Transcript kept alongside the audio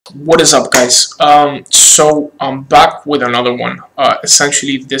What is up, guys? So I'm back with another one.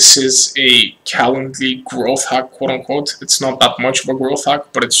 Essentially, this is a Calendly growth hack, quote unquote. It's not that much of a growth hack,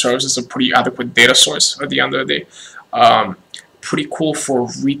 but it serves as a pretty adequate data source at the end of the day. Pretty cool for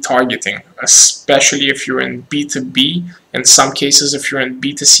retargeting, especially if you're in B2B. In some cases, if you're in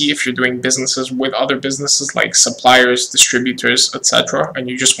B2C, if you're doing businesses with other businesses like suppliers, distributors, etc., and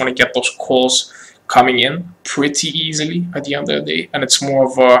you just want to get those calls coming in pretty easily at the end of the day, and it's more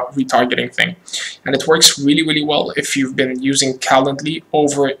of a retargeting thing, and it works really well if you've been using Calendly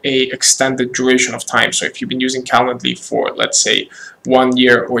over a extended duration of time. So if you've been using Calendly for, let's say, 1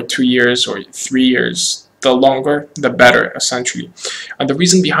 year or 2 years or 3 years, the longer the better, essentially. And the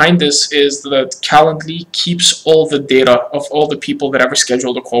reason behind this is that Calendly keeps all the data of all the people that ever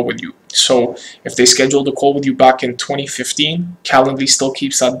scheduled a call with you. So if they scheduled a call with you back in 2015, Calendly still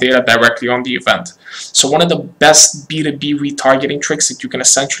keeps that data directly on the event. So one of the best B2B retargeting tricks that you can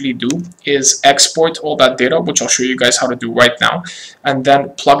essentially do is export all that data, which I'll show you guys how to do right now, and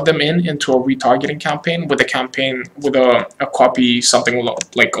then plug them into a retargeting campaign with a copy, something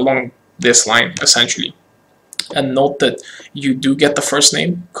along this line, essentially. And note that you do get the first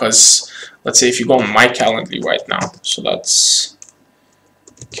name, because let's say if you go on my Calendly right now, so that's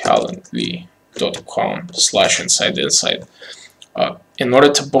calendly.com/inside. In order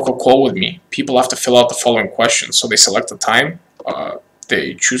to book a call with me, people have to fill out the following questions. So they select the time,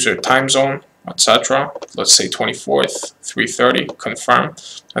 they choose their time zone, etc. Let's say 24th, 3:30, confirm,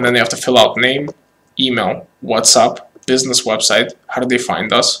 and then they have to fill out name, email, WhatsApp, business website, how do they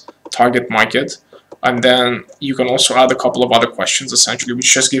find us, target market. And then you can also add a couple of other questions, essentially,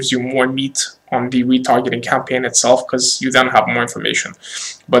 which just gives you more meat on the retargeting campaign itself, because you then have more information.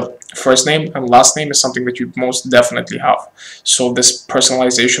 But first name and last name is something that you most definitely have. So this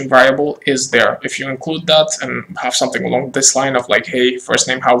personalization variable is there. If you include that and have something along this line of like, hey, first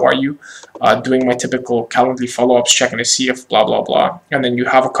name, how are you? Doing my typical Calendly follow-ups, checking to see if blah, blah, blah. And then you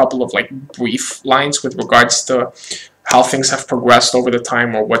have a couple of like brief lines with regards to how things have progressed over the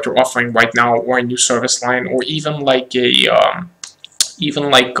time, or what you're offering right now, or a new service line, or even like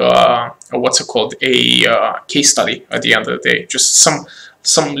what's it called, a case study at the end of the day, just some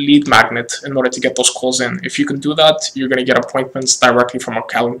lead magnet in order to get those calls in. If you can do that, you're going to get appointments directly from a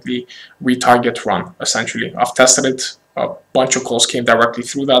Calendly retarget run, essentially. I've tested it. A bunch of calls came directly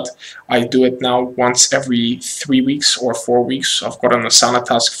through that. I do it now once every 3 weeks or 4 weeks. I've got an Asana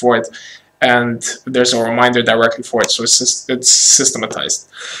task for it, and there's a reminder directly for it, so it's systematized.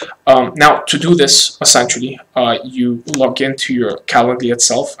 Now, to do this, essentially, you log into your Calendly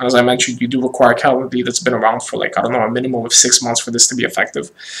itself, and as I mentioned, you do require Calendly that's been around for like, I don't know, a minimum of 6 months for this to be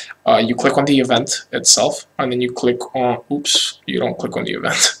effective. You click on the event itself, and then you click on, you don't click on the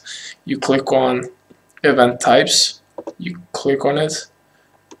event. You click on event types, you click on it.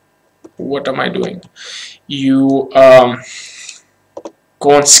 What am I doing? You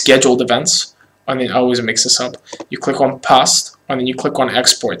go on scheduled events, and then I always mix this up. You click on past, and then you click on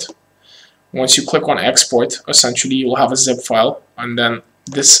export. Once you click on export, essentially you'll have a zip file, and then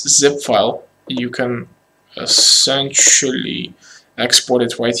this zip file you can essentially export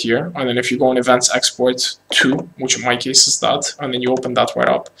it right here. And then if you go on events export to, which in my case is that, and then you open that right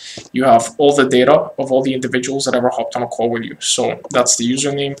up, you have all the data of all the individuals that ever hopped on a call with you. So that's the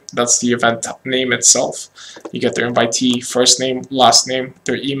username, that's the event name itself. You get their invitee first name, last name,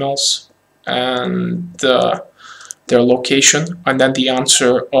 their emails, and their location, and then the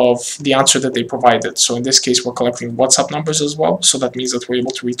answer that they provided. So in this case, we're collecting WhatsApp numbers as well, so that means that we're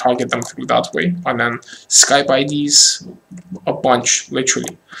able to retarget them through that way, and then Skype IDs, a bunch,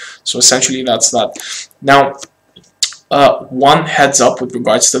 literally. So essentially that's that. Now, one heads up with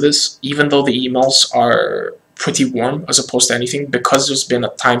regards to this, even though the emails are pretty warm as opposed to anything, because there's been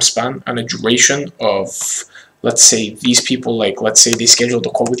a time span and a duration of, let's say, these people, like, let's say they scheduled a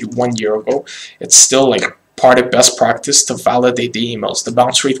call with you 1 year ago, it's still like part of best practice to validate the emails. The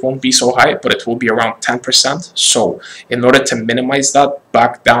bounce rate won't be so high, but it will be around 10%. So in order to minimize that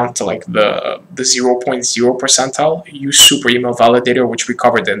back down to like the 0.0 percentile, use Super Email Validator, which we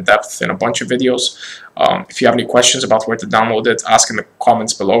covered in depth in a bunch of videos. If you have any questions about where to download it, ask in the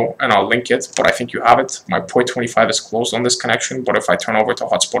comments below and I'll link it, but I think you have it. My port 25 is closed on this connection, but if I turn over to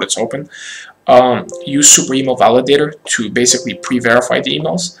hotspot, it's open. Use Super Email Validator to basically pre-verify the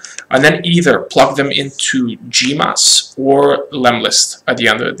emails, and then either plug them into GMass or Lemlist at the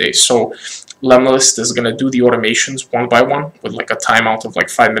end of the day. So Lemlist is going to do the automations one by one with like a timeout of like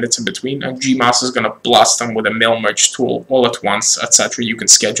 5 minutes in between, and GMass is going to blast them with a mail merge tool all at once, etc. You can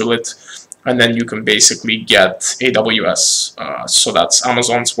schedule it, and then you can basically get AWS. So that's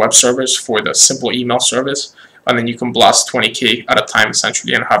Amazon's web service for the simple email service, and then you can blast 20K at a time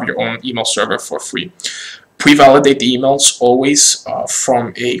essentially and have your own email server for free. Pre-validate the emails always.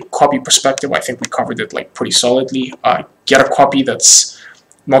 From a copy perspective, I think we covered it like pretty solidly. Get a copy that's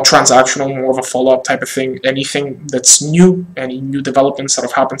not transactional, more of a follow-up type of thing. Anything that's new, any new developments that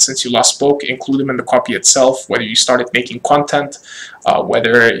have happened since you last spoke, include them in the copy itself, whether you started making content,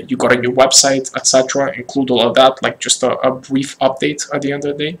 whether you got a new website, etc. Include all of that, like just a brief update at the end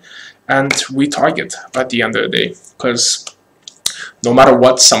of the day, and retarget at the end of the day, because no matter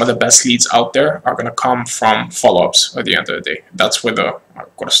what, some of the best leads out there are going to come from follow-ups at the end of the day. That's where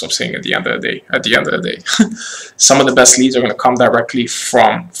I've got to stop saying at the end of the day, at the end of the day. Some of the best leads are going to come directly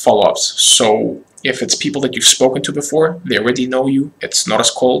from follow-ups. So if it's people that you've spoken to before, they already know you, it's not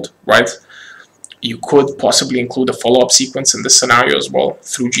as cold, right? You could possibly include a follow-up sequence in this scenario as well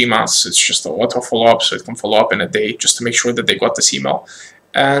through Gmail. It's just an auto follow-up, so it can follow up in a day just to make sure that they got this email.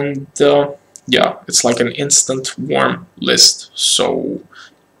 And yeah, it's like an instant warm list. So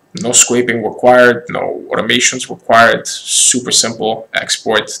no scraping required, no automations required, super simple.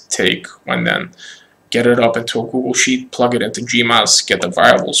 Export, take, and then get it up into a Google Sheet, plug it into Gmail, get the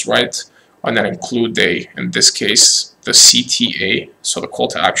variables right, and then include in this case, the CTA, so the call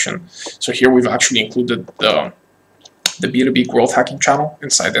to action. So here we've actually included the B2B growth hacking channel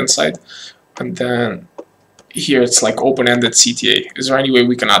inside, and then here it's like open-ended CTA. Is there any way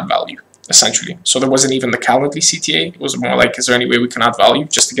we can add value? Essentially. So there wasn't even the Calendly CTA. It was more like, is there any way we can add value,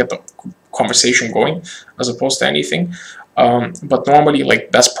 just to get the conversation going as opposed to anything. But normally, like,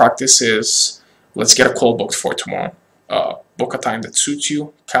 best practice is, let's get a call booked for tomorrow. Book a time that suits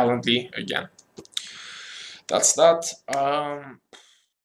you. Calendly again. That's that.